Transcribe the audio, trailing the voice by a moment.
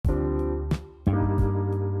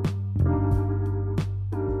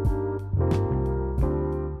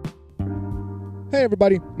Hey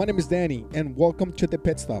everybody, my name is Danny and welcome to the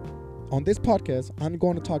Pit Stop. On this podcast, I'm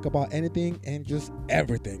going to talk about anything and just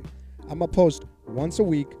everything. I'm going to post once a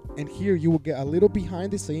week and here you will get a little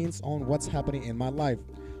behind the scenes on what's happening in my life.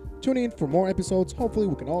 Tune in for more episodes. Hopefully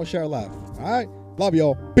we can all share a laugh. Alright? Love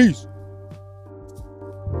y'all. Peace.